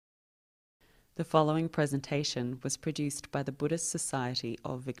The following presentation was produced by the Buddhist Society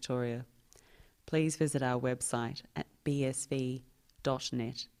of Victoria. Please visit our website at bsv.net.au.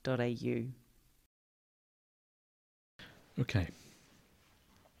 Okay.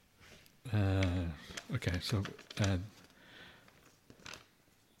 So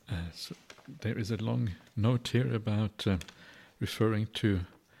there is a long note here about referring to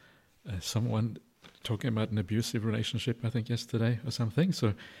someone talking about an abusive relationship, I think yesterday or something.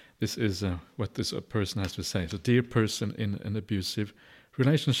 So this is what this person has to say. So, dear person in an abusive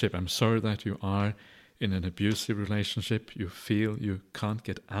relationship, I'm sorry that you are in an abusive relationship you feel you can't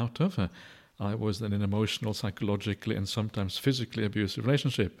get out of. I was in an emotional, psychologically, and sometimes physically abusive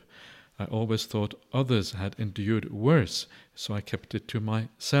relationship. I always thought others had endured worse, so I kept it to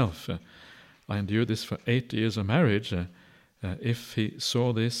myself. I endured this for 8 years of marriage. If he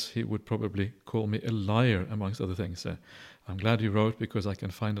saw this, he would probably call me a liar, amongst other things. I'm glad you wrote, because I can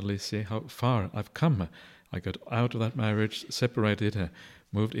finally see how far I've come. I got out of that marriage, separated,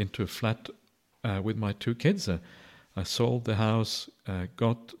 moved into a flat with my 2 kids. I sold the house,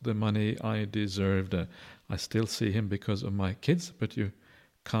 got the money I deserved. I still see him because of my kids, but you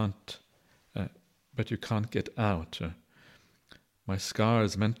can't get out. My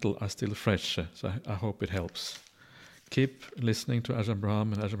scars, mental, are still fresh, so I hope it helps. Keep listening to Ajahn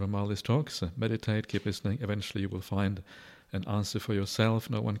Brahm and Ajahn Brahmali's talks. Meditate, keep listening. Eventually you will find an answer for yourself.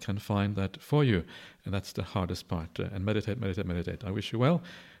 No one can find that for you, and that's the hardest part. And meditate, meditate, meditate. I wish you well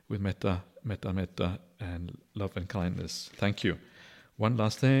with metta, metta, metta, and love and kindness. Thank you. One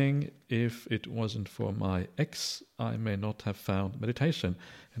last thing, if it wasn't for my ex, I may not have found meditation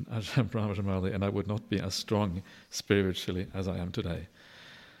and Ajahn Brahm, Ajahn Brahmali, and I would not be as strong spiritually as I am today.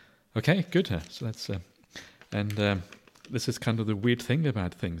 Okay, good. So that's this is kind of the weird thing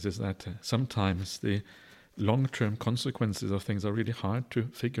about things, is that sometimes the long-term consequences of things are really hard to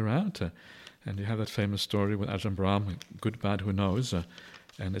figure out. And you have that famous story with Ajahn Brahm, good, bad, who knows?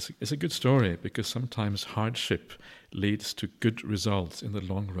 And it's a good story, because sometimes hardship leads to good results in the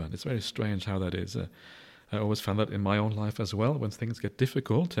long run. It's very strange how that is. I always found that in my own life as well. When things get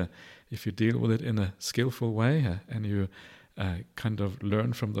difficult, if you deal with it in a skillful way and you kind of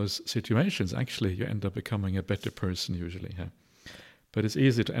learn from those situations, actually you end up becoming a better person usually. But it's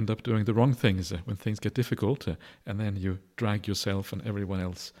easy to end up doing the wrong things when things get difficult, and then you drag yourself and everyone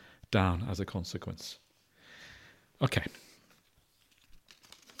else down as a consequence. Okay.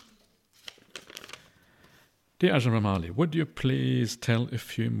 Dear Ajahn Brahmali, would you please tell a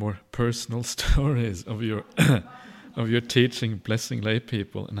few more personal stories of your of your teaching, blessing lay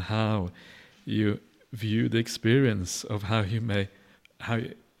people, and how you view the experience of how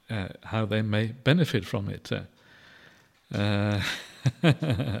they may benefit from it?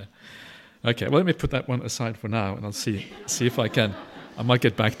 Okay, well, let me put that one aside for now, and I'll see if I can. I might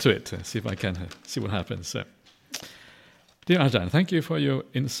get back to it. See if I can see what happens. Dear Ajahn, thank you for your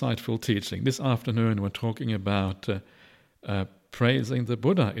insightful teaching. This afternoon we're talking about praising the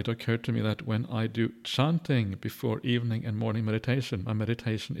Buddha. It occurred to me that when I do chanting before evening and morning meditation, my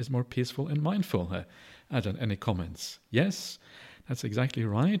meditation is more peaceful and mindful. Ajahn, any comments? Yes, that's exactly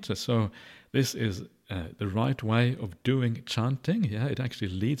right. So this is the right way of doing chanting. Yeah, it actually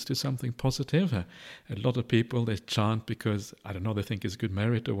leads to something positive. A lot of people, they chant because, I don't know, they think it's good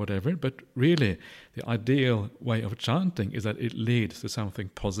merit or whatever, but really the ideal way of chanting is that it leads to something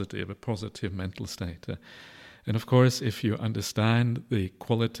positive, a positive mental state. And of course, if you understand the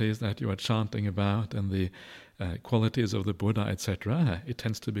qualities that you are chanting about and the qualities of the Buddha, etc., it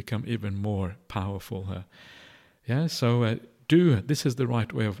tends to become even more powerful. So this is the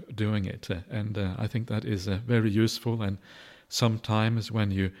right way of doing it, and I think that is very useful. And sometimes when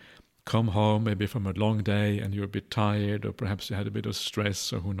you come home maybe from a long day and you're a bit tired, or perhaps you had a bit of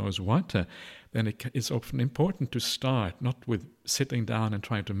stress or who knows what, then it's often important to start not with sitting down and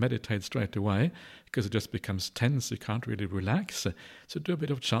trying to meditate straight away, because it just becomes tense, you can't really relax. So do a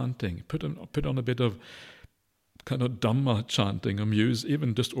bit of chanting, put on a bit of kind of Dhamma chanting or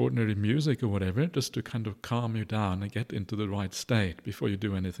even just ordinary music or whatever, just to kind of calm you down and get into the right state before you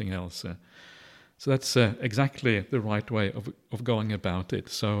do anything else. So that's exactly the right way of going about it.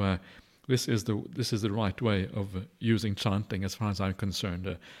 So this is the right way of using chanting, as far as I'm concerned,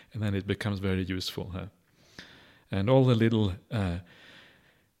 and then it becomes very useful. And all the little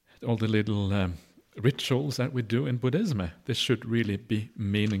rituals that we do in Buddhism, they should really be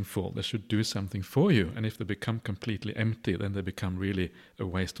meaningful. They should do something for you. And if they become completely empty, then they become really a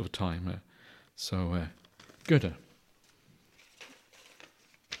waste of time. So good.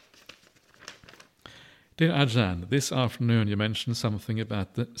 Dear Ajahn, this afternoon you mentioned something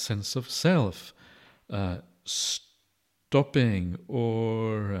about the sense of self stopping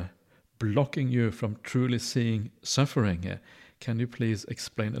or blocking you from truly seeing suffering. Can you please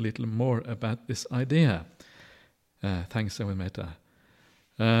explain a little more about this idea? Thanks, Metta.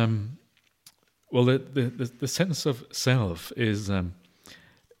 Well, the sense of self is the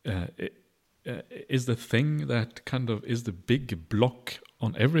thing that kind of is the big block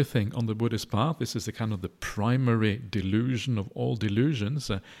on everything on the Buddhist path. This is the kind of the primary delusion of all delusions,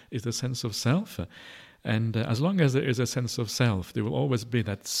 is the sense of self. And as long as there is a sense of self, there will always be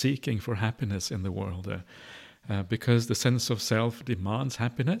that seeking for happiness in the world. Because the sense of self demands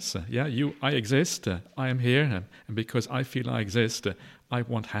happiness. I exist, I am here, and because I feel I exist, I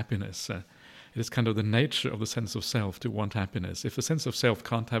want happiness. It is kind of the nature of the sense of self to want happiness. If the sense of self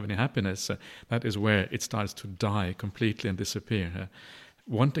can't have any happiness, that is where it starts to die completely and disappear.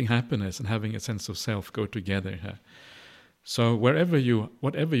 Wanting happiness and having a sense of self go together. So whatever you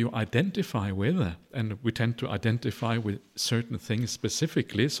identify with, and we tend to identify with certain things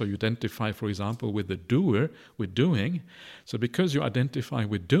specifically, so you identify, for example, with the doer, with doing. So because you identify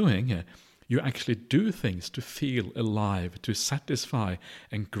with doing, you actually do things to feel alive, to satisfy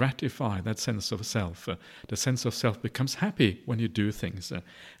and gratify that sense of self. The sense of self becomes happy when you do things.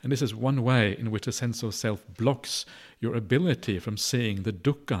 And this is one way in which the sense of self blocks your ability from seeing the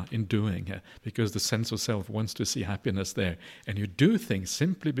dukkha in doing, because the sense of self wants to see happiness there. And you do things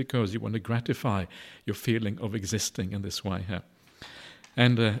simply because you want to gratify your feeling of existing in this way.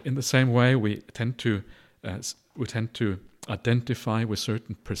 And in the same way, we tend to identify with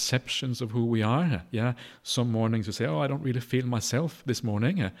certain perceptions of who we are. Some mornings you say, I don't really feel myself this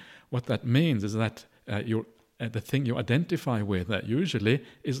morning. What that means is that the thing you identify with usually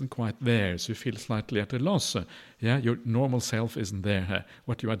isn't quite there, so you feel slightly at a loss. Your normal self isn't there.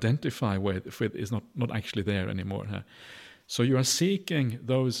 What you identify with is not actually there anymore. So you are seeking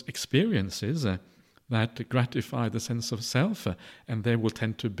those experiences that gratify the sense of self, and they will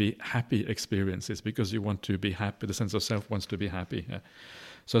tend to be happy experiences because you want to be happy. The sense of self wants to be happy.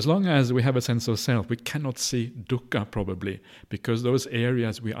 So as long as we have a sense of self, we cannot see dukkha probably, because those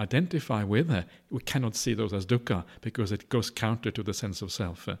areas we identify with, we cannot see those as dukkha because it goes counter to the sense of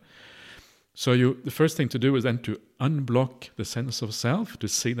self. So the first thing to do is then to unblock the sense of self, to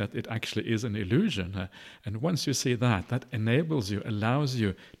see that it actually is an illusion. And once you see that enables you, allows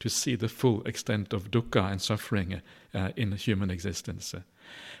you to see the full extent of dukkha and suffering in human existence.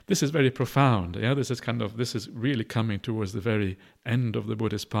 This is very profound. This is really coming towards the very end of the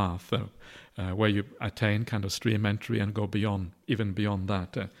Buddhist path, where you attain kind of stream entry and go beyond, even beyond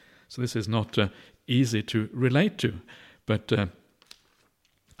that. So this is not easy to relate to, but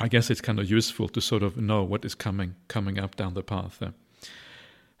I guess it's kind of useful to sort of know what is coming up down the path.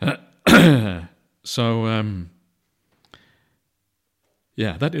 That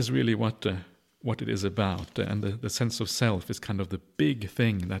is really what it is about. And the sense of self is kind of the big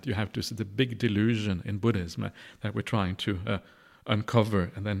thing that you have to see, the big delusion in Buddhism that we're trying to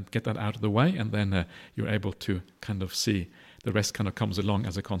uncover and then get that out of the way, and then you're able to kind of see the rest kind of comes along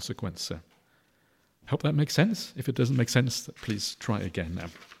as a consequence. Hope that makes sense. If it doesn't make sense, please try again.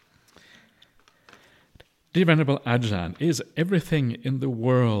 Dear Venerable Ajahn, is everything in the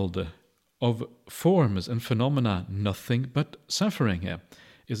world of forms and phenomena nothing but suffering?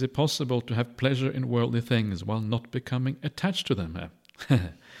 Is it possible to have pleasure in worldly things while not becoming attached to them?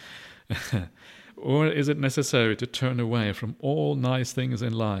 Or is it necessary to turn away from all nice things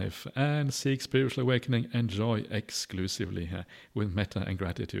in life and seek spiritual awakening and joy exclusively with metta and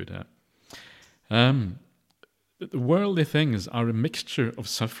gratitude? The worldly things are a mixture of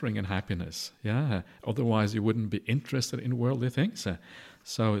suffering and happiness. Otherwise you wouldn't be interested in worldly things.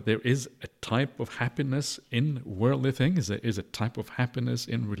 So there is a type of happiness in worldly things. There is a type of happiness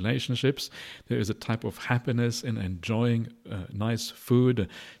in relationships. There is a type of happiness in enjoying nice food,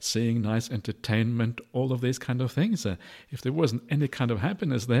 seeing nice entertainment, all of these kind of things. If there wasn't any kind of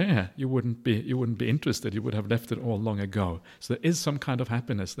happiness there, you wouldn't be interested. You would have left it all long ago. So there is some kind of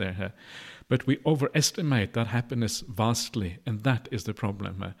happiness there. But we overestimate that happiness vastly, and that is the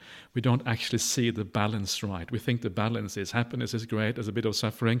problem. We don't actually see the balance right. We think the balance is happiness is great, there's a bit of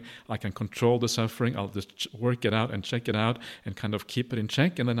suffering, I can control the suffering, I'll just work it out and check it out and kind of keep it in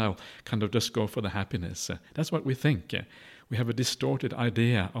check, and then I'll kind of just go for the happiness. That's what we think. We have a distorted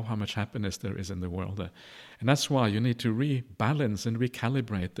idea of how much happiness there is in the world. And that's why you need to rebalance and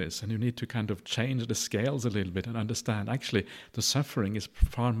recalibrate this, and you need to kind of change the scales a little bit and understand actually the suffering is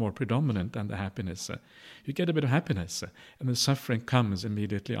far more predominant than the happiness. You get a bit of happiness, and the suffering comes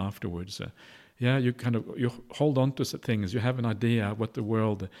immediately afterwards. Yeah, you hold on to things. You have an idea what the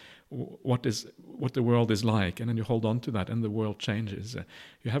world is like, and then you hold on to that, and the world changes.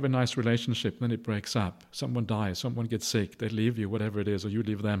 You have a nice relationship, then it breaks up. Someone dies, someone gets sick, they leave you, whatever it is, or you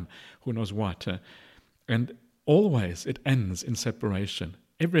leave them, who knows what. And always it ends in separation.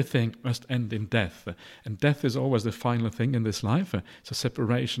 Everything must end in death, and death is always the final thing in this life. So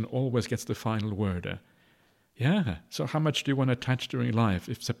separation always gets the final word. Yeah, so how much do you want to attach during life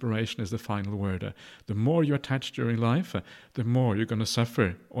if separation is the final word? The more you attach during life, the more you're going to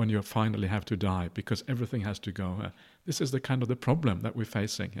suffer when you finally have to die, because everything has to go. This is the problem that we're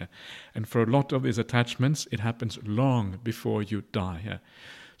facing. And for a lot of these attachments, it happens long before you die.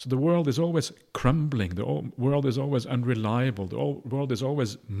 So the world is always crumbling, the world is always unreliable, the world is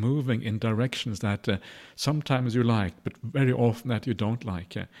always moving in directions that sometimes you like, but very often that you don't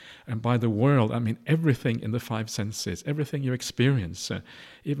like. And by the world, I mean everything in the five senses, everything you experience,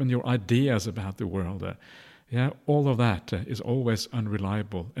 even your ideas about the world. All of that is always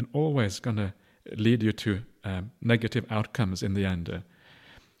unreliable and always going to lead you to negative outcomes in the end.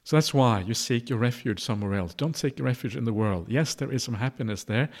 So that's why you seek your refuge somewhere else. Don't seek your refuge in the world. Yes, there is some happiness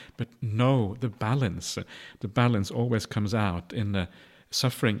there, but know the balance. The balance always comes out in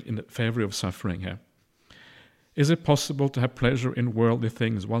suffering, in favor of suffering. Is it possible to have pleasure in worldly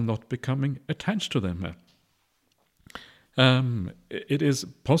things while not becoming attached to them? It is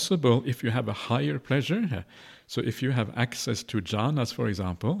possible if you have a higher pleasure. So if you have access to jhanas, for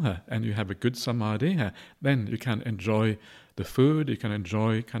example, and you have a good samadhi, then you can enjoy the food, you can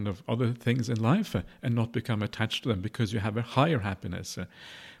enjoy other things in life and not become attached to them because you have a higher happiness.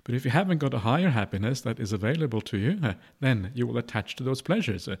 But if you haven't got a higher happiness that is available to you, then you will attach to those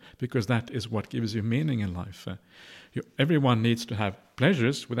pleasures because that is what gives you meaning in life. Everyone needs to have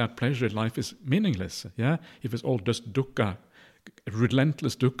pleasures. Without pleasure, life is meaningless. Yeah, if it's all just dukkha,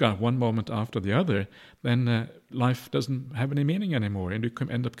 relentless dukkha one moment after the other, then life doesn't have any meaning anymore, and you can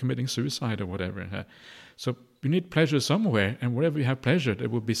end up committing suicide or whatever. So you need pleasure somewhere, and wherever you have pleasure, there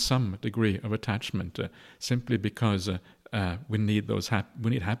will be some degree of attachment, simply because we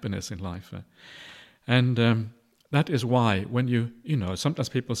need happiness in life, and that is why when you sometimes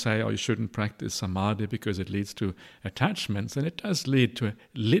people say, you shouldn't practice samadhi because it leads to attachments, and it does lead to a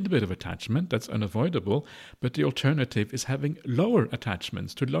little bit of attachment, that's unavoidable, but the alternative is having lower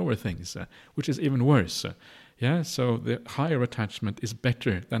attachments to lower things, which is even worse. So the higher attachment is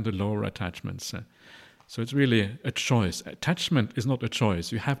better than the lower attachments. So it's really a choice. Attachment is not a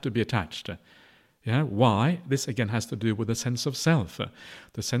choice. You have to be attached. Why? This again has to do with the sense of self.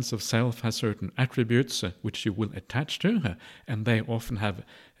 The sense of self has certain attributes which you will attach to, and they often have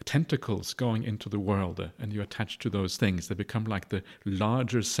tentacles going into the world, and you attach to those things. They become like the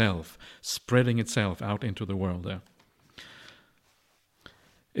larger self, spreading itself out into the world.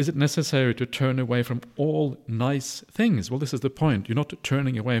 Is it necessary to turn away from all nice things? Well, this is the point. You're not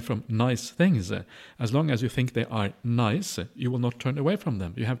turning away from nice things. As long as you think they are nice, you will not turn away from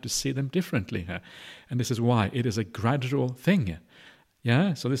them. You have to see them differently. And this is why it is a gradual thing.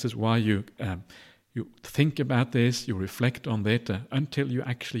 So this is why you think about this, you reflect on it until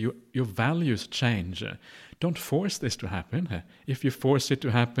your values change. Don't force this to happen. If you force it to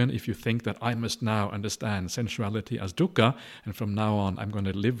happen, if you think that I must now understand sensuality as dukkha, and from now on I'm going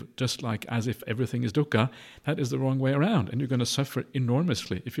to live just like as if everything is dukkha, that is the wrong way around, and you're going to suffer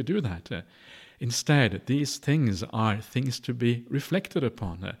enormously if you do that. Instead, these things are things to be reflected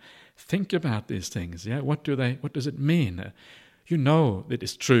upon. Think about these things. What does it mean? You know that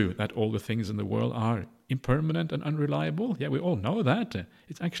it's true that all the things in the world are impermanent and unreliable. We all know that.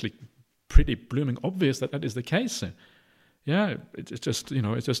 It's actually pretty blooming obvious that is the case. It's just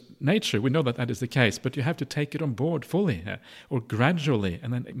it's just nature. We know that is the case, but you have to take it on board fully, or gradually,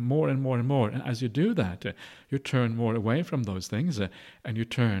 and then more and more and more. And as you do that, you turn more away from those things, and you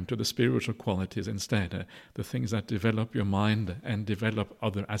turn to the spiritual qualities instead, the things that develop your mind and develop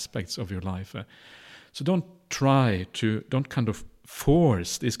other aspects of your life. So don't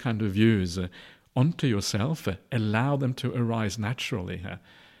force these kind of views onto yourself. Allow them to arise naturally.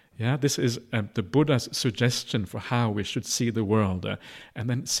 This is the Buddha's suggestion for how we should see the world, and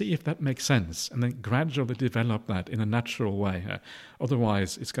then see if that makes sense, and then gradually develop that in a natural way.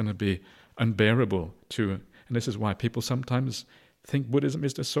 Otherwise, it's going to be unbearable and this is why people sometimes think Buddhism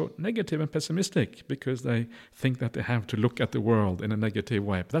is just so negative and pessimistic, because they think that they have to look at the world in a negative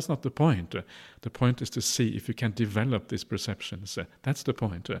way. But that's not the point. The point is to see if you can develop these perceptions. That's the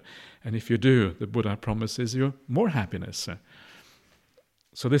point. And if you do, the Buddha promises you more happiness.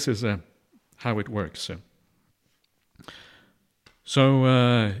 So this is how it works.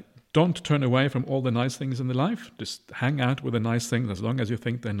 So don't turn away from all the nice things in the life. Just hang out with the nice things. As long as you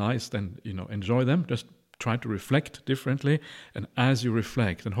think they're nice, then enjoy them. Just try to reflect differently. And as you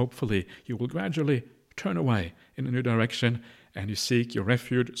reflect, and hopefully you will gradually turn away in a new direction, and you seek your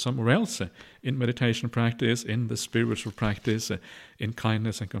refuge somewhere else, in meditation practice, in the spiritual practice, in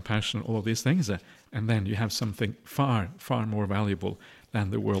kindness and compassion, all of these things. And then you have something far, far more valuable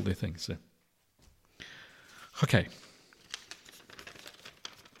than the worldly things. Okay.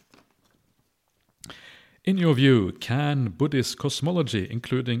 In your view, can Buddhist cosmology,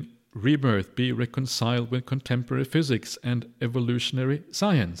 including rebirth, be reconciled with contemporary physics and evolutionary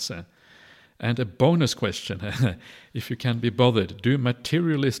science? And a bonus question, if you can be bothered, do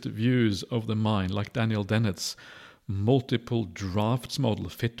materialist views of the mind, like Daniel Dennett's multiple drafts model,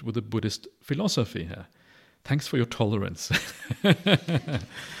 fit with the Buddhist philosophy? Thanks for your tolerance.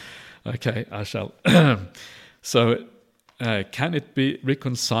 Okay, I shall. So, can it be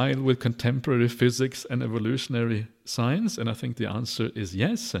reconciled with contemporary physics and evolutionary science? And I think the answer is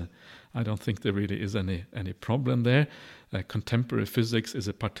yes. I don't think there really is any problem there. Contemporary physics is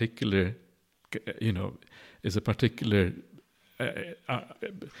a particular,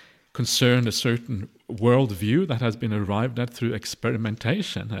 concern, a certain worldview that has been arrived at through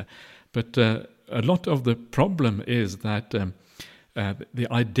experimentation. But a lot of the problem is that the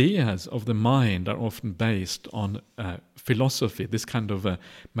ideas of the mind are often based on philosophy. This kind of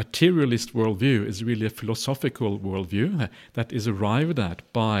materialist worldview is really a philosophical worldview that is arrived at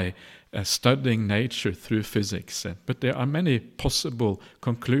by studying nature through physics. But there are many possible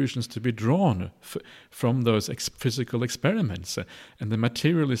conclusions to be drawn from those physical experiments. And the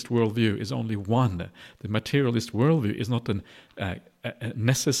materialist worldview is only one. The materialist worldview is not a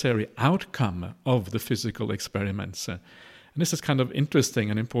necessary outcome of the physical experiments. And this is kind of interesting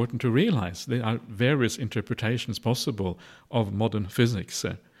and important to realize. There are various interpretations possible of modern physics.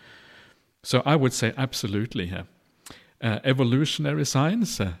 So I would say absolutely. Evolutionary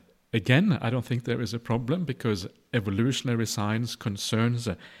science, again, I don't think there is a problem, because evolutionary science concerns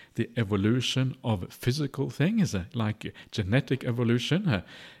the evolution of physical things, like genetic evolution.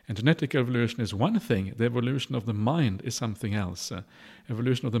 And genetic evolution is one thing. The evolution of the mind is something else.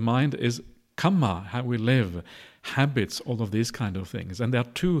 Evolution of the mind is karma, how we live, habits, all of these kind of things. And there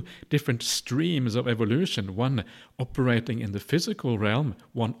are two different streams of evolution, one operating in the physical realm,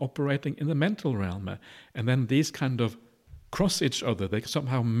 one operating in the mental realm. And then these kind of cross each other, they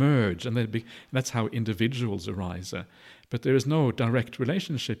somehow merge, and that's how individuals arise. But there is no direct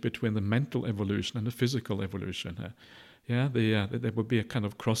relationship between the mental evolution and the physical evolution. There would be a kind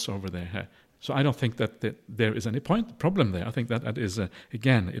of crossover there. So I don't think that there is any problem there. I think that is,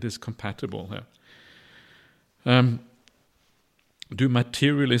 again, it is compatible. Do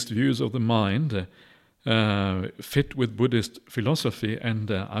materialist views of the mind fit with Buddhist philosophy? And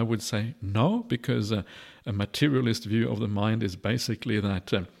I would say no, because a materialist view of the mind is basically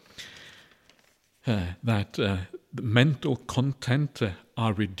that the mental content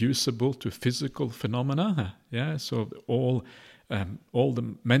are reducible to physical phenomena. So all the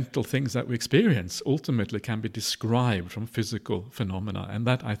mental things that we experience ultimately can be described from physical phenomena. And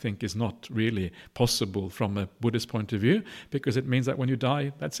that, I think, is not really possible from a Buddhist point of view, because it means that when you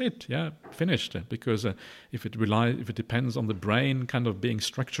die, that's it, finished. Because if it depends on the brain kind of being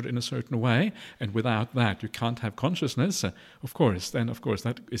structured in a certain way, and without that you can't have consciousness, of course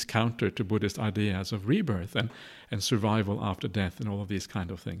that is counter to Buddhist ideas of rebirth and survival after death and all of these kind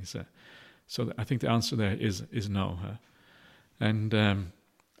of things. So I think the answer there is no. And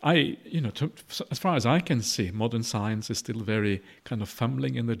as far as I can see, modern science is still very kind of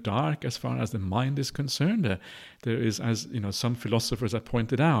fumbling in the dark as far as the mind is concerned. There is, as some philosophers have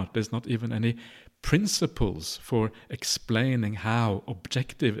pointed out, there's not even any principles for explaining how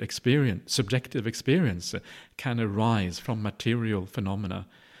subjective experience can arise from material phenomena.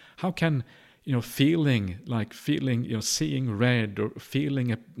 How can feeling, seeing red, or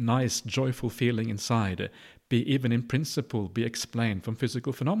feeling a nice, joyful feeling inside, even in principle be explained from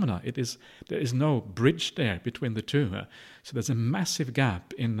physical phenomena? There is no bridge there between the two. So there's a massive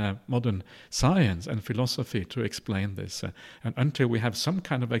gap in modern science and philosophy to explain this. And until we have some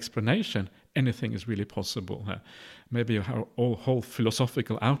kind of explanation, anything is really possible. Maybe our whole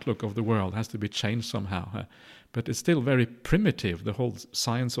philosophical outlook of the world has to be changed somehow. But it's still very primitive. The whole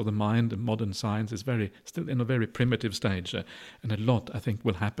science of the mind, modern science, is still in a very primitive stage. And a lot, I think,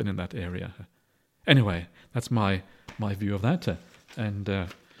 will happen in that area. Anyway, that's my view of that.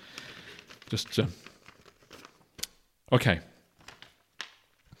 Okay.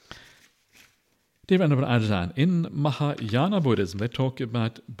 Dear Venerable Ajahn, in Mahayana Buddhism, they talk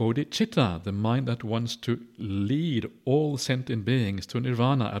about bodhicitta, the mind that wants to lead all sentient beings to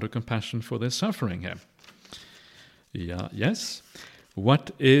nirvana out of compassion for their suffering. Yeah, yes.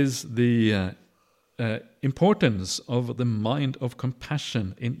 What is the importance of the mind of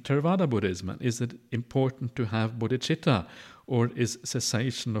compassion in Theravada Buddhism? Is it important to have bodhicitta, or is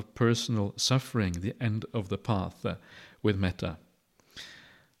cessation of personal suffering the end of the path with metta?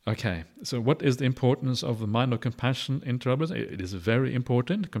 Okay, so what is the importance of the mind of compassion in Theravada? It is very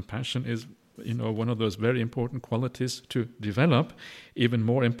important. Compassion is, one of those very important qualities to develop. Even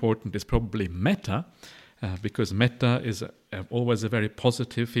more important is probably metta, because metta is always a very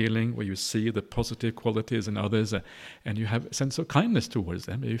positive feeling where you see the positive qualities in others and you have a sense of kindness towards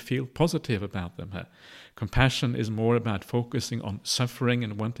them. You feel positive about them. Compassion is more about focusing on suffering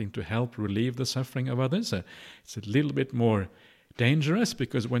and wanting to help relieve the suffering of others. It's a little bit more dangerous,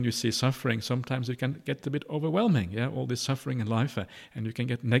 because when you see suffering, sometimes it can get a bit overwhelming, all this suffering in life, and you can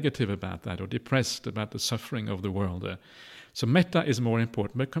get negative about that or depressed about the suffering of the world. So metta is more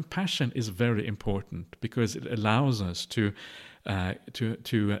important, but compassion is very important because it allows us to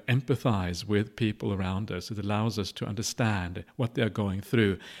empathize with people around us. It allows us to understand what they are going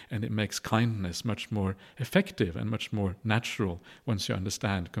through, and it makes kindness much more effective and much more natural once you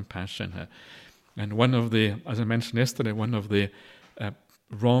understand compassion. And one of the, as I mentioned yesterday, one of the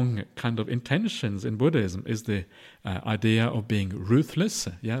wrong kind of intentions in Buddhism is the idea of being ruthless,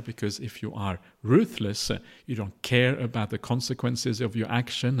 because if you are ruthless, you don't care about the consequences of your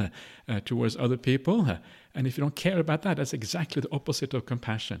action towards other people. And if you don't care about that, that's exactly the opposite of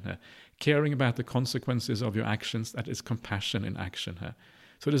compassion. Caring about the consequences of your actions, that is compassion in action.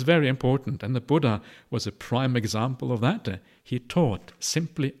 So it is very important, and the Buddha was a prime example of that. He taught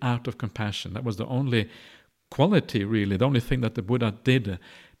simply out of compassion. That was the only quality, really, the only thing that the Buddha did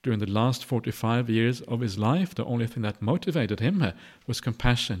during the last 45 years of his life. The only thing that motivated him was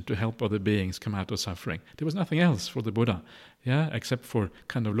compassion to help other beings come out of suffering. There was nothing else for the Buddha, except for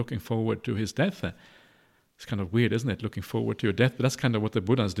kind of looking forward to his death. It's kind of weird, isn't it, looking forward to your death? But that's kind of what the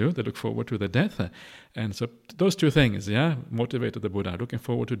Buddhas do. They look forward to their death. And so those two things, motivated the Buddha, looking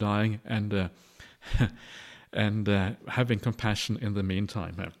forward to dying and having compassion in the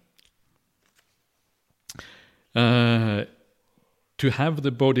meantime. To have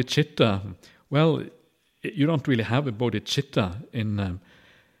the bodhicitta, well, you don't really have a bodhicitta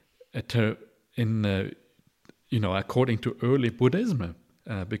according to early Buddhism.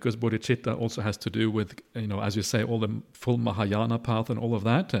 Because bodhicitta also has to do with, as you say, all the full Mahayana path and all of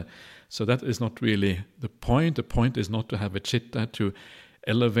that. So that is not really the point. The point is not to have a citta to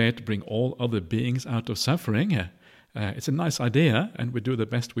elevate, bring all other beings out of suffering. It's a nice idea, and we do the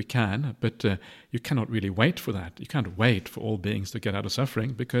best we can, but you cannot really wait for that. You can't wait for all beings to get out of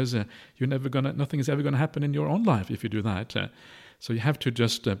suffering, because nothing is ever going to happen in your own life if you do that. So you have to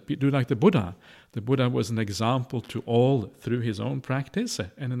just do like the Buddha. The Buddha was an example to all through his own practice,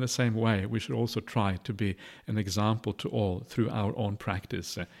 and in the same way, we should also try to be an example to all through our own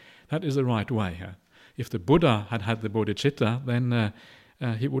practice. That is the right way. If the Buddha had had the bodhicitta, then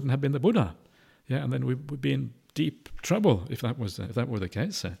he wouldn't have been the Buddha. And then we would be in deep trouble if that were the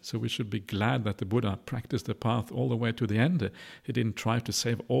case. So we should be glad that the Buddha practiced the path all the way to the end. He didn't try to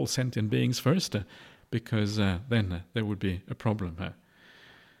save all sentient beings first, because then there would be a problem.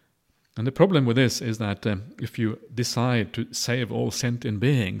 And the problem with this is that if you decide to save all sentient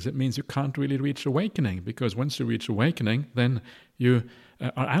beings, it means you can't really reach awakening, because once you reach awakening, then you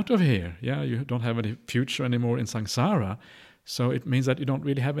are out of here. You don't have any future anymore in samsara. So it means that you don't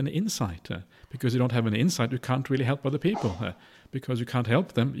really have any insight. Because you don't have any insight, you can't really help other people. Because you can't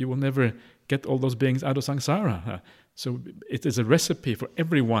help them, you will never get all those beings out of samsara. So it is a recipe for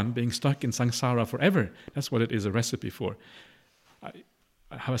everyone being stuck in samsara forever. That's what it is a recipe for.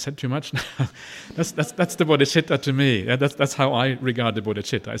 Have I said too much? That's the bodhicitta to me. That's how I regard the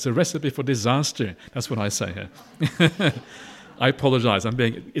bodhicitta. It's a recipe for disaster. That's what I say. I apologize.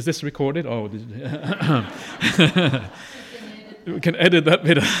 Is this recorded? Oh, we can edit that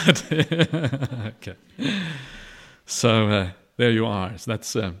bit out. Okay. So there you are. So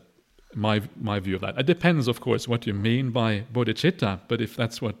that's my view of that. It depends, of course, what you mean by bodhicitta, but if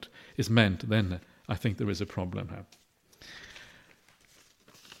that's what is meant, then I think there is a problem here.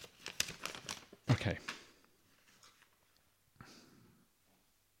 Okay.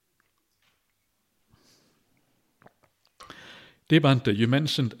 Dear Bhante, you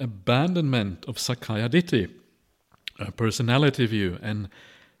mentioned abandonment of Sakkaya Ditthi, personality view, and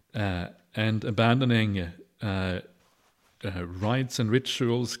abandoning rites and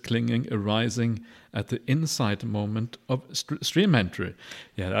rituals, clinging, arising at the insight moment of stream entry.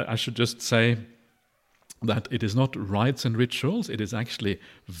 I should just say that it is not rites and rituals, it is actually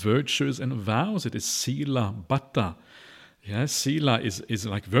virtues and vows. It is sila, batta. Yeah, sila is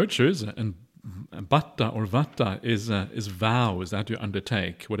like virtues, and batta or vata is vows that you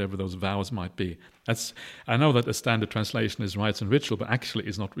undertake, whatever those vows might be. I know that the standard translation is rites and ritual, but actually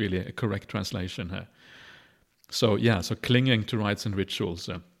is not really a correct translation here. So clinging to rites and rituals.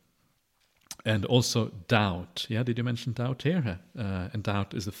 And also doubt. Yeah, did you mention doubt here? And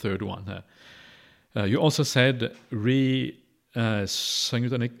doubt is the third one. You also said Samyutta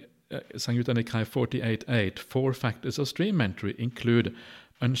Nikaya 48.8, 4 factors of stream entry include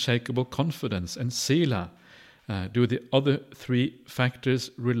unshakable confidence and sila. Do the other 3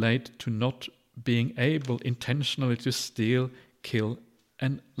 factors relate to not being able intentionally to steal, kill,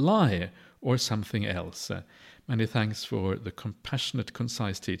 and lie, or something else? Many thanks for the compassionate,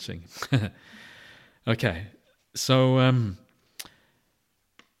 concise teaching. Okay, so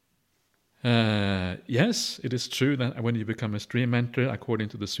yes, it is true that when you become a stream enterer, according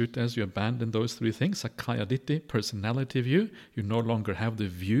to the suttas, you abandon those 3 things: Sakkaya Ditthi, personality view. You no longer have the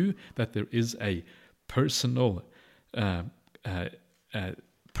view that there is a personal,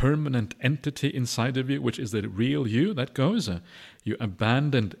 permanent entity inside of you, which is the real you that goes. You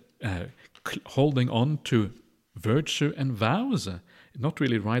abandon holding on to virtue and vows. Not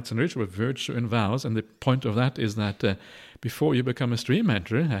really rites and ritual, but virtue and vows. And the point of that is that before you become a stream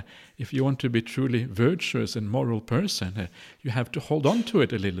enterer, if you want to be truly virtuous and moral person, you have to hold on to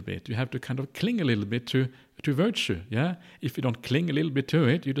it a little bit. You have to kind of cling a little bit to virtue. Yeah. If you don't cling a little bit to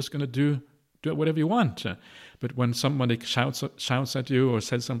it, you're just going to do whatever you want. But when somebody shouts at you or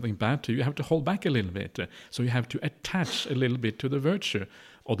says something bad to you, you have to hold back a little bit. So you have to attach a little bit to the virtue.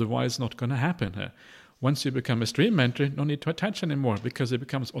 Otherwise, it's not going to happen. Once you become a stream enterer, no need to attach anymore, because it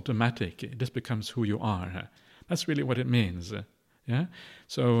becomes automatic. It just becomes who you are. That's really what it means. Yeah.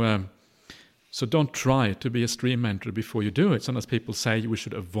 So don't try to be a stream enterer before you do it. Sometimes people say we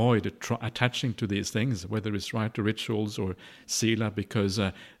should avoid attaching to these things, whether it's rite or rituals or sila, because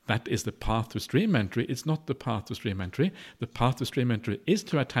that is the path to stream entry. It's not the path to stream entry. The path to stream entry is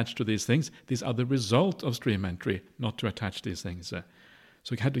to attach to these things. These are the result of stream entry, not to attach these things.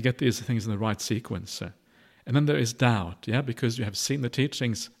 So you have to get these things in the right sequence. And then there is doubt, because you have seen the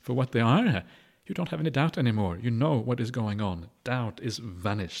teachings for what they are. You don't have any doubt anymore. You know what is going on. Doubt is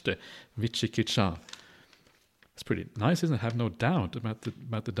vanished. Vichikicha. It's pretty nice, isn't it? Have no doubt about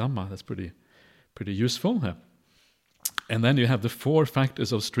the Dhamma. That's pretty useful. And then you have the 4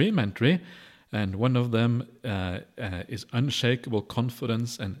 factors of stream entry, and one of them is unshakable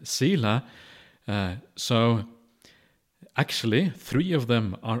confidence and sila. So actually, 3 of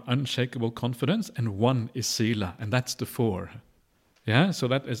them are unshakable confidence, and 1 is sila, and that's the 4. Yeah, so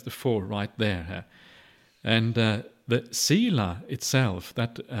that is the 4 right there. And the sila itself,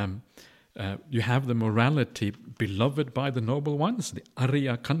 that you have the morality beloved by the noble ones, the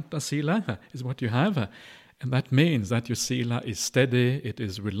Arya Kanta sila is what you have. And that means that your sila is steady, it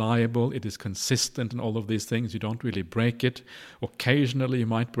is reliable, it is consistent, and all of these things. You don't really break it. Occasionally you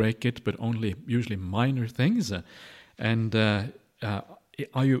might break it, but only usually minor things. And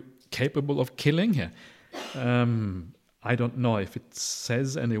are you capable of killing? I don't know if it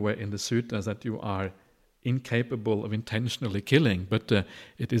says anywhere in the suttas that you are incapable of intentionally killing, but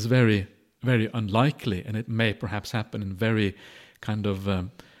it is very, very unlikely, and it may perhaps happen in very kind of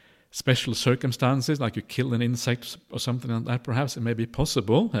special circumstances, like you kill an insect or something like that. Perhaps it may be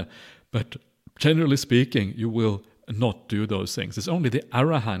possible, but generally speaking, you will not do those things. It's only the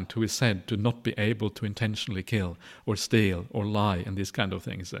Arahant who is said to not be able to intentionally kill or steal or lie and these kind of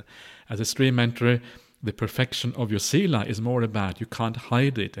things. As a stream enterer, the perfection of your sila is more about you can't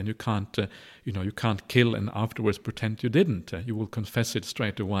hide it, and you can't kill and afterwards pretend you didn't. You will confess it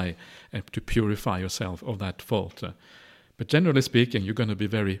straight away to purify yourself of that fault. But generally speaking, you're going to be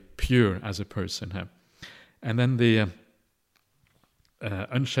very pure as a person. And then the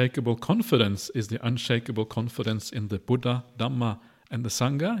unshakable confidence is the unshakable confidence in the Buddha, Dhamma, and the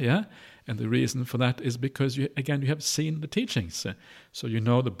Sangha, And the reason for that is because, you have seen the teachings. So you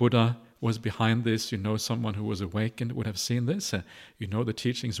know the Buddha was behind this, you know someone who was awakened would have seen this, you know the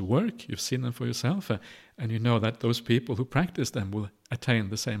teachings work, you've seen them for yourself, and you know that those people who practice them will attain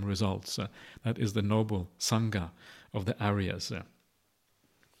the same results. That is the noble Sangha of the Aryas.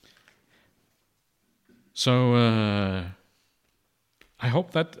 So, I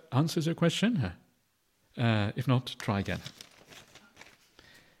hope that answers your question. If not, try again.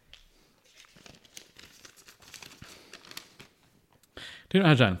 Dear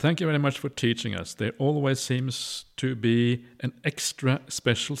Ajahn, thank you very much for teaching us. There always seems to be an extra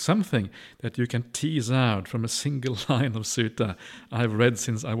special something that you can tease out from a single line of sutta I've read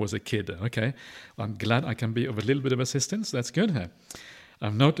since I was a kid. Okay, I'm glad I can be of a little bit of assistance. That's good.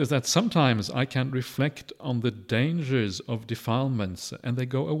 I've noticed that sometimes I can reflect on the dangers of defilements and they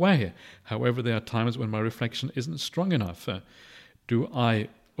go away. However, there are times when my reflection isn't strong enough. Do I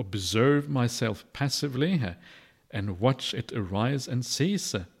observe myself passively and watch it arise and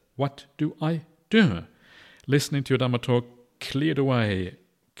cease? What do I do? Listening to your Dhamma talk cleared away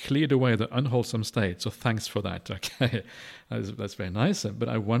the unwholesome state, so thanks for that. Okay, that's very nice, but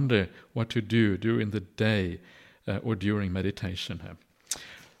I wonder what to do during the day or during meditation.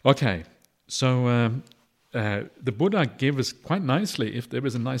 Okay, so the Buddha gave us quite nicely, if there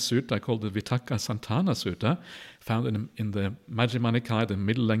is a nice sutta called the Vitakka Santana Sutta, found in the Majjhima Nikaya, the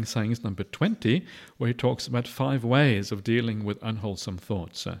Middle Length Sayings number 20, where he talks about 5 ways of dealing with unwholesome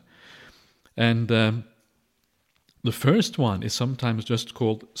thoughts. And the first one is sometimes just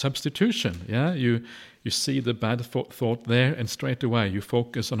called substitution. Yeah, you see the bad thought there, and straight away you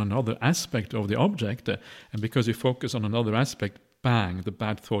focus on another aspect of the object, and because you focus on another aspect, bang, the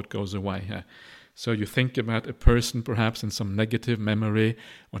bad thought goes away. So you think about a person perhaps and some negative memory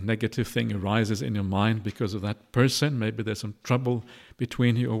or negative thing arises in your mind because of that person. Maybe there's some trouble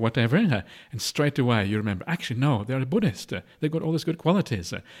between you or whatever. And straight away you remember, actually no, they're a Buddhist. They've got all these good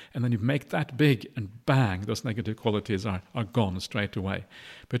qualities. And then you make that big and bang, those negative qualities are gone straight away.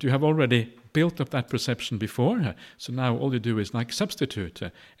 But you have already built up that perception before. So now all you do is like substitute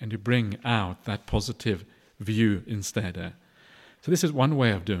and you bring out that positive view instead. So this is one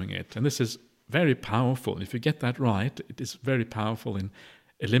way of doing it. And this is very powerful. If you get that right, it is very powerful in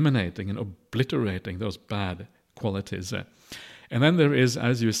eliminating and obliterating those bad qualities. And then there is,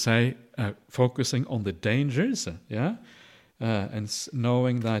 as you say, focusing on the dangers, and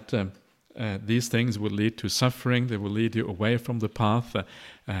knowing that these things will lead to suffering, they will lead you away from the path,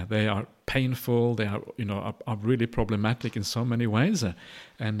 they are painful, they are really problematic in so many ways.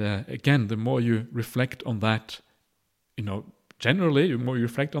 And again, the more you reflect on that, generally, the more you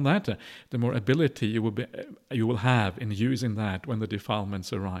reflect on that, the more ability you will have in using that when the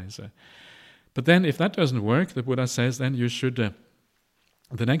defilements arise. But then, if that doesn't work, the Buddha says, then you should.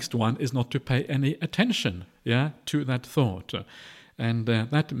 The next one is not to pay any attention, to that thought, and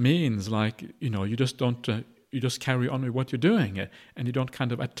that means you just don't. You just carry on with what you're doing, and you don't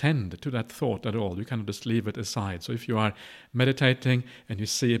kind of attend to that thought at all. You kind of just leave it aside. So if you are meditating and you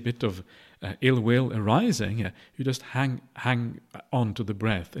see a bit of ill will arising, you just hang on to the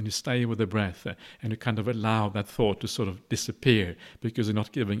breath and you stay with the breath, and you kind of allow that thought to sort of disappear because you're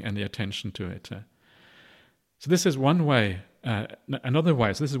not giving any attention to it. So this is one way. Another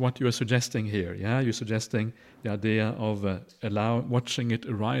way, so this is what you are suggesting here. You're suggesting the idea of watching it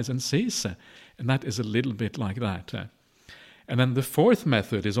arise and cease, and that is a little bit like that. And then the fourth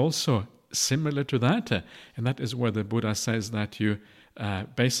method is also similar to that, and that is where the Buddha says that you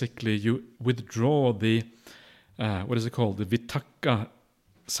basically you withdraw the what is it called, the Vitakka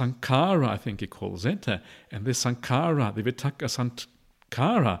Sankhara, I think he calls it, and this Sankhara, the Vitakka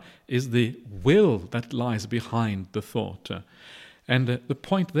Sankhara, is the will that lies behind the thought. And the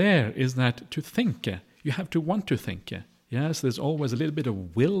point there is that to think, you have to want to think. Yes, there's always a little bit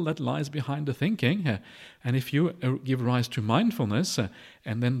of will that lies behind the thinking. And if you give rise to mindfulness,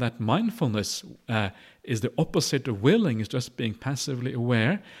 and then that mindfulness is the opposite of willing, is just being passively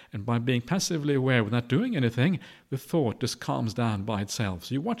aware, and by being passively aware without doing anything, the thought just calms down by itself.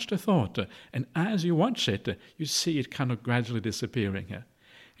 So you watch the thought, and as you watch it, you see it kind of gradually disappearing.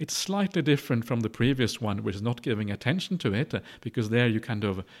 It's slightly different from the previous one, which is not giving attention to it, because there you kind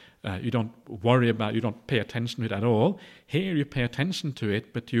of, you don't worry about, you don't pay attention to it at all. Here you pay attention to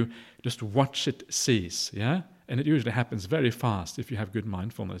it, but you just watch it cease, And it usually happens very fast if you have good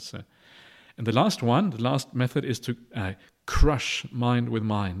mindfulness. And the last method is to crush mind with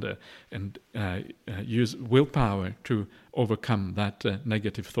mind and use willpower to overcome that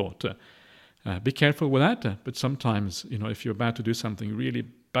negative thought. Be careful with that, but sometimes, if you're about to do something really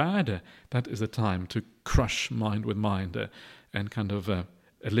bad, that is the time to crush mind with mind and kind of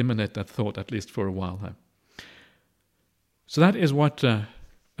eliminate that thought, at least for a while. So that is what the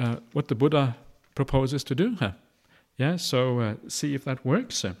Buddha proposes to do. So see if that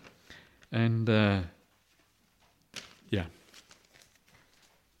works. And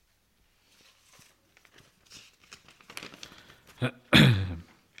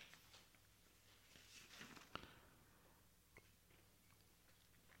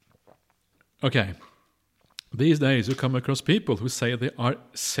Okay, these days you come across people who say they are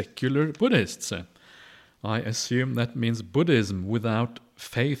secular Buddhists. I assume that means Buddhism without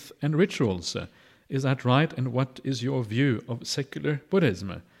faith and rituals. Is that right? And what is your view of secular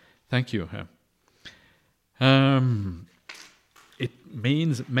Buddhism? Thank you. It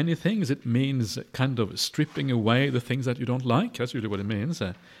means many things. It means kind of stripping away the things that you don't like. That's really what it means,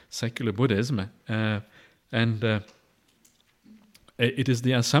 secular Buddhism. It is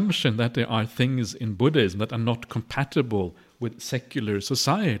the assumption that there are things in Buddhism that are not compatible with secular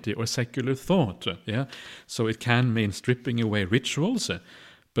society or secular thought. Yeah, so it can mean stripping away rituals,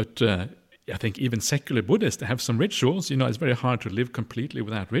 but I think even secular Buddhists have some rituals. It's very hard to live completely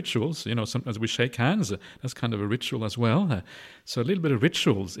without rituals. Sometimes we shake hands. That's kind of a ritual as well. So a little bit of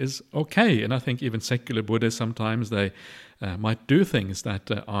rituals is okay. And I think even secular Buddhists sometimes they might do things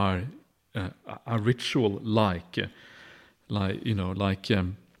that are ritual-like.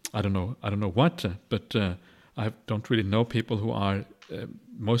 I don't know what, but I don't really know people who are.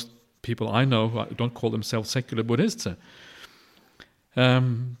 Most people I know who don't call themselves secular Buddhists.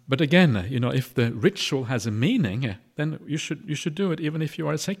 But again, if the ritual has a meaning, then you should do it, even if you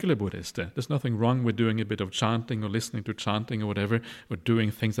are a secular Buddhist. There's nothing wrong with doing a bit of chanting or listening to chanting or whatever, or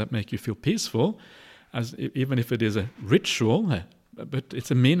doing things that make you feel peaceful, even if it is a ritual. But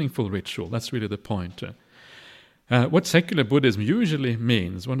it's a meaningful ritual. That's really the point. What secular Buddhism usually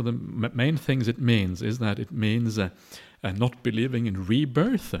means, one of the main things it means, is that it means not believing in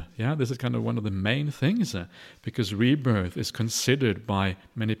rebirth. This is kind of one of the main things, because rebirth is considered by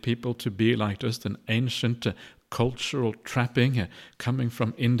many people to be like just an ancient cultural trapping coming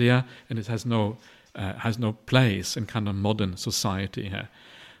from India, and it has no place in kind of modern society.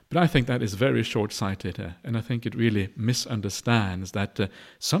 But I think that is very short-sighted, and I think it really misunderstands that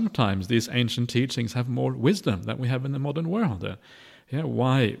sometimes these ancient teachings have more wisdom than we have in the modern world.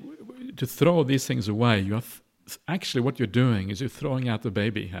 Why? To throw these things away, actually what you're doing is you're throwing out the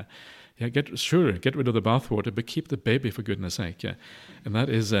baby. Get rid of the bathwater, but keep the baby, for goodness sake. And that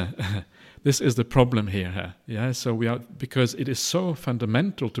is this is the problem here. So because it is so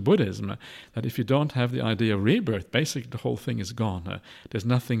fundamental to Buddhism that if you don't have the idea of rebirth, basically the whole thing is gone. There's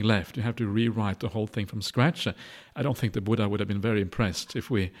nothing left. You have to rewrite the whole thing from scratch. I don't think the Buddha would have been very impressed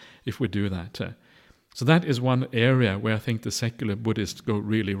if we do that. So that is one area where I think the secular Buddhists go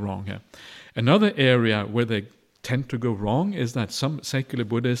really wrong. Another area where they tend to go wrong is that some secular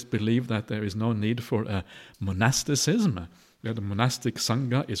Buddhists believe that there is no need for monasticism. The monastic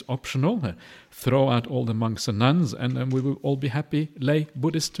sangha is optional. Throw out all the monks and nuns, and we will all be happy lay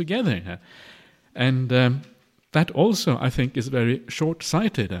Buddhists together. And that also, I think, is very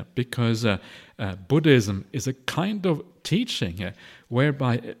short-sighted, because Buddhism is a kind of teaching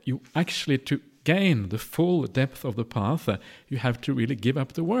whereby you actually, to gain the full depth of the path, you have to really give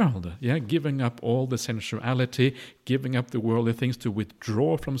up the world. Giving up all the sensuality, giving up the worldly things, to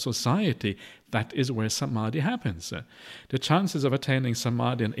withdraw from society. That is where samadhi happens. The chances of attaining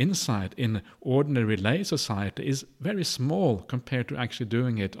samadhi and insight in ordinary lay society is very small compared to actually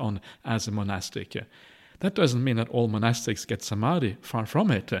doing it as a monastic. That doesn't mean that all monastics get samadhi, far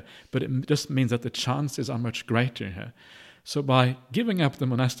from it, but it just means that the chances are much greater. So by giving up the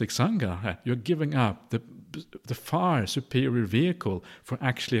monastic sangha, you're giving up the far superior vehicle for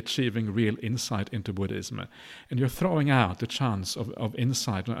actually achieving real insight into Buddhism. And you're throwing out the chance of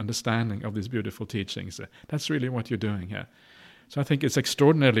insight and understanding of these beautiful teachings. That's really what you're doing here. So I think it's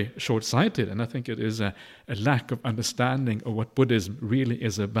extraordinarily short-sighted, and I think it is a lack of understanding of what Buddhism really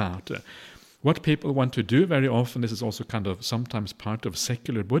is about. What people want to do very often, this is also kind of sometimes part of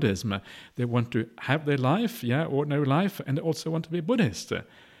secular Buddhism, they want to have their life, ordinary life, and they also want to be Buddhist.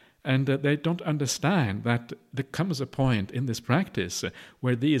 And they don't understand that there comes a point in this practice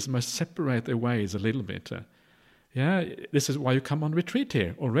where these must separate their ways a little bit. This is why you come on retreat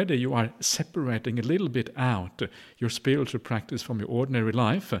here. Already you are separating a little bit out your spiritual practice from your ordinary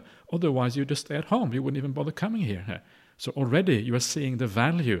life. Otherwise you just stay at home. You wouldn't even bother coming here. So already you are seeing the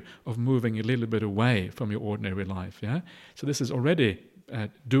value of moving a little bit away from your ordinary life. So this is already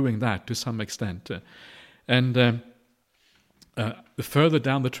doing that to some extent. And the further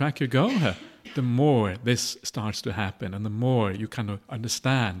down the track you go, the more this starts to happen, and the more you kind of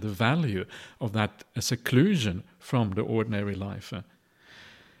understand the value of that seclusion from the ordinary life.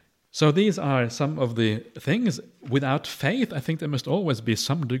 So these are some of the things. Without faith, I think there must always be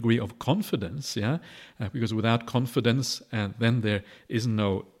some degree of confidence, because without confidence, then there is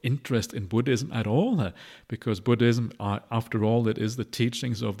no interest in Buddhism at all, because Buddhism, after all, it is the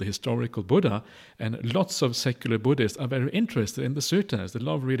teachings of the historical Buddha, and lots of secular Buddhists are very interested in the suttas. They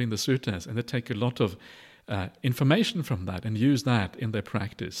love reading the suttas, and they take a lot of information from that and use that in their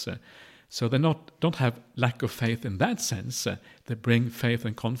practice. So they don't have lack of faith in that sense. They bring faith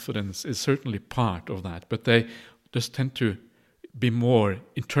and confidence is certainly part of that, but they just tend to be more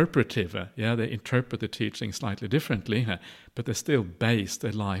interpretive. They interpret the teaching slightly differently, but they still base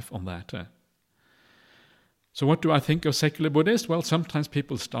their life on that. So what do I think of secular Buddhists? Well, sometimes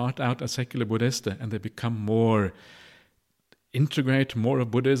people start out as secular Buddhists and they become more, integrate more of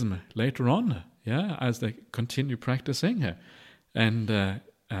Buddhism later on, as they continue practicing. And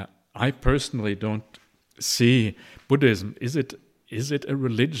I personally don't see Buddhism. Is it a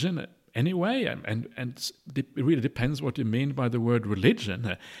religion anyway? And it really depends what you mean by the word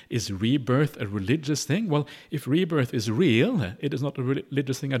religion. Is rebirth a religious thing? Well, if rebirth is real, it is not a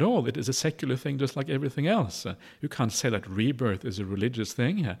religious thing at all. It is a secular thing just like everything else. You can't say that rebirth is a religious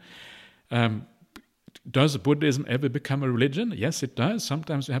thing. Does Buddhism ever become a religion? Yes, it does.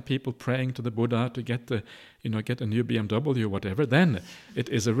 Sometimes you have people praying to the Buddha to get a new BMW or whatever. Then it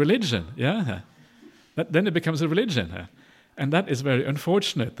is a religion. Then it becomes a religion. And that is very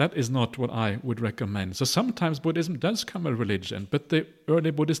unfortunate. That is not what I would recommend. So sometimes Buddhism does become a religion, but the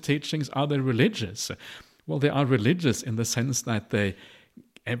early Buddhist teachings, are they religious? Well, they are religious in the sense that they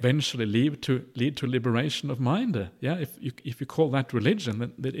eventually lead to liberation of mind. If you call that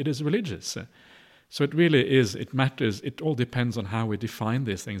religion, then it is religious. So it really is, it matters, it all depends on how we define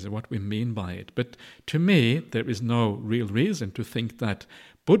these things and what we mean by it. But to me, there is no real reason to think that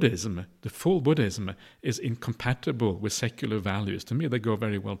Buddhism, the full Buddhism, is incompatible with secular values. To me, they go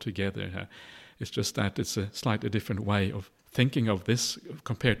very well together. It's just that it's a slightly different way of thinking of this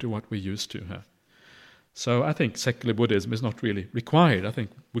compared to what we're used to. So I think secular Buddhism is not really required. I think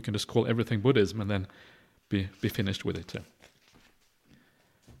we can just call everything Buddhism and then be finished with it.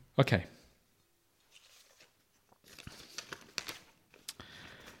 Okay.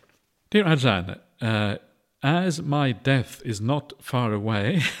 Dear Ajahn, as my death is not far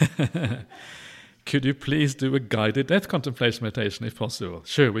away, could you please do a guided death contemplation meditation if possible?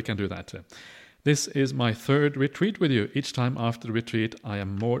 Sure, we can do that. This is my third retreat with you. Each time after the retreat, I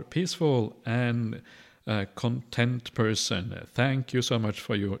am more peaceful and content person. Thank you so much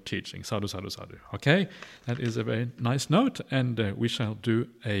for your teaching. Sadhu, sadhu, sadhu. Okay, that is a very nice note, and we shall do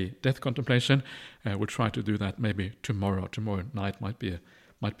a death contemplation. We'll try to do that maybe tomorrow. Tomorrow night might be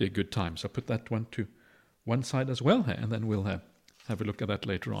a good time. So put that one to one side as well, and then we'll have a look at that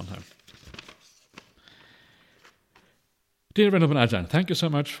later on. Dear Venerable Ajahn, thank you so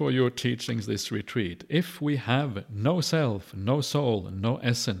much for your teachings this retreat. If we have no self, no soul, no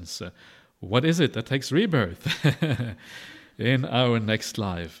essence, what is it that takes rebirth in our next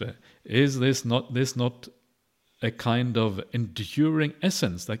life? Is this not a kind of enduring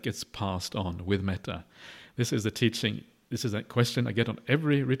essence that gets passed on with metta? This is the teaching. This is a question I get on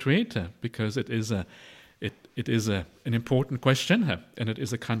every retreat because it is an important question, and it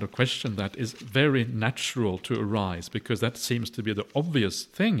is a kind of question that is very natural to arise, because that seems to be the obvious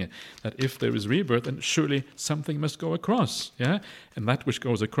thing, that if there is rebirth, then surely something must go across, and that which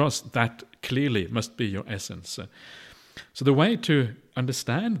goes across, that clearly must be your essence. So the way to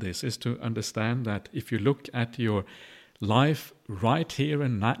understand this is to understand that if you look at your life right here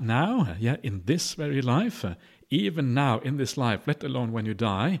and now, in this very life, even now in this life, let alone when you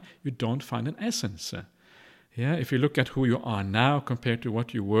die, you don't find an essence. If you look at who you are now compared to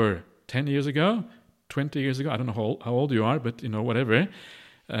what you were 10 years ago, 20 years ago, I don't know how old you are, but whatever.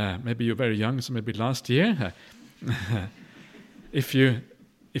 Maybe you're very young, so maybe last year. If you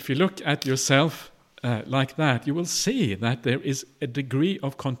look at yourself like that, you will see that there is a degree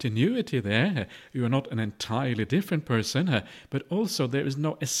of continuity there. You are not an entirely different person, but also there is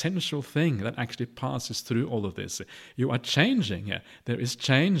no essential thing that actually passes through all of this. You are changing. There is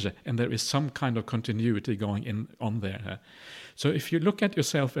change, and there is some kind of continuity going on there. So if you look at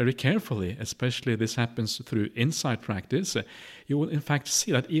yourself very carefully, especially this happens through insight practice, you will in fact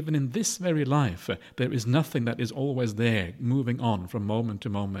see that even in this very life, there is nothing that is always there, moving on from moment to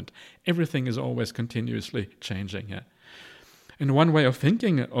moment. Everything is always continuously changing. And one way of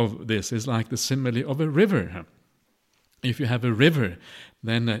thinking of this is like the simile of a river. If you have a river,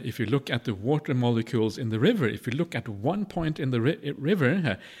 then if you look at the water molecules in the river, if you look at one point in the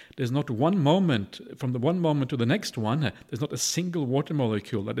river, there's not one moment, from the one moment to the next one, there's not a single water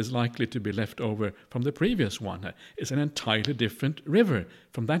molecule that is likely to be left over from the previous one. It's an entirely different river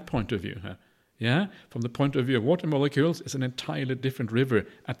from that point of view. From the point of view of water molecules, it's an entirely different river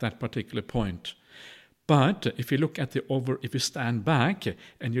at that particular point. But if you stand back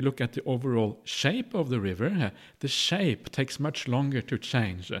and you look at the overall shape of the river, the shape takes much longer to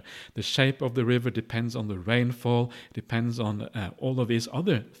change. The shape of the river depends on the rainfall, depends on all of these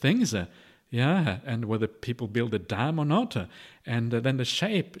other things, and whether people build a dam or not. And then the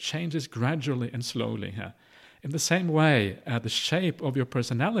shape changes gradually and slowly. In the same way, the shape of your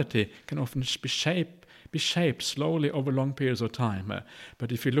personality can often be shaped be shaped slowly over long periods of time.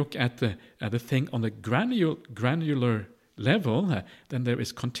 But if you look at the thing on the granular level, then there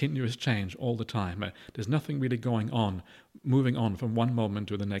is continuous change all the time. There's nothing really going on, moving on from one moment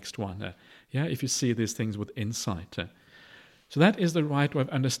to the next one. If you see these things with insight. So that is the right way of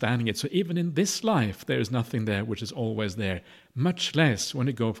understanding it. So even in this life, there is nothing there which is always there, much less when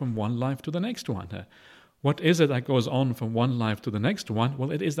you go from one life to the next one. What is it that goes on from one life to the next one?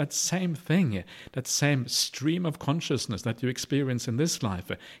 Well, it is that same thing, that same stream of consciousness that you experience in this life.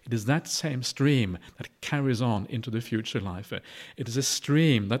 It is that same stream that carries on into the future life. It is a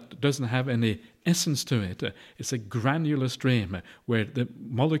stream that doesn't have any essence to it. It's a granular stream where the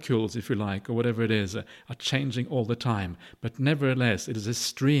molecules, if you like, or whatever it is, are changing all the time. But nevertheless, it is a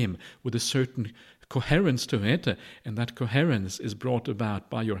stream with a certain coherence to it, and that coherence is brought about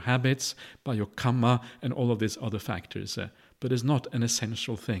by your habits, by your karma, and all of these other factors. But it's not an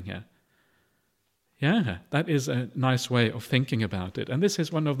essential thing. That is a nice way of thinking about it. And this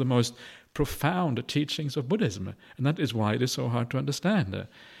is one of the most profound teachings of Buddhism, and that is why it is so hard to understand.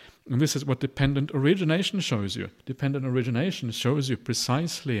 And this is what dependent origination shows you. Dependent origination shows you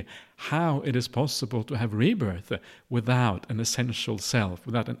precisely how it is possible to have rebirth without an essential self,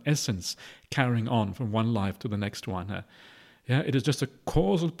 without an essence carrying on from one life to the next one. It is just a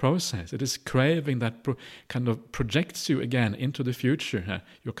causal process. It is craving that kind of projects you again into the future.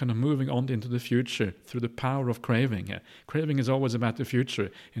 You're kind of moving on into the future through the power of craving. Craving is always about the future,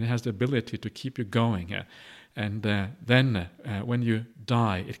 and it has the ability to keep you going. And then when you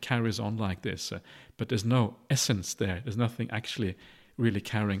die, it carries on like this. But there's no essence there. There's nothing actually really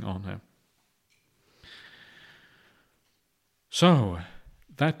carrying on. So,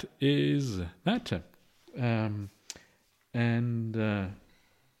 that is that.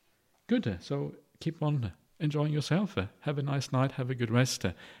 Good. So, keep on enjoying yourself. Have a nice night. Have a good rest.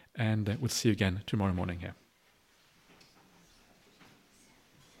 And we'll see you again tomorrow morning here.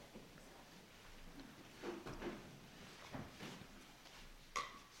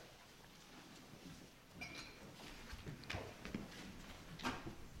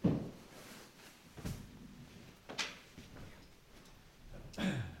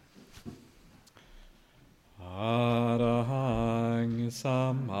 Arahang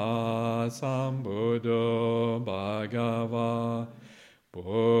Samma Sambuddho Bhagava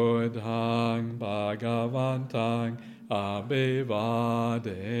Buddhang Bhagavantang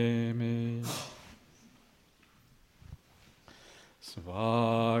Abhivademi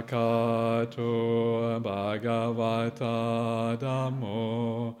Svakato Bhagavata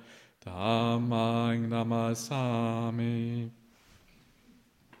Dhammo Dhammang Namasami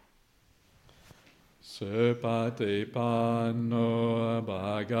Supatipanno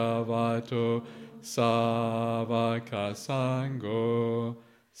Bhagavato Savaka Sangho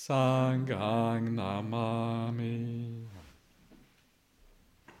Sanghang Namami.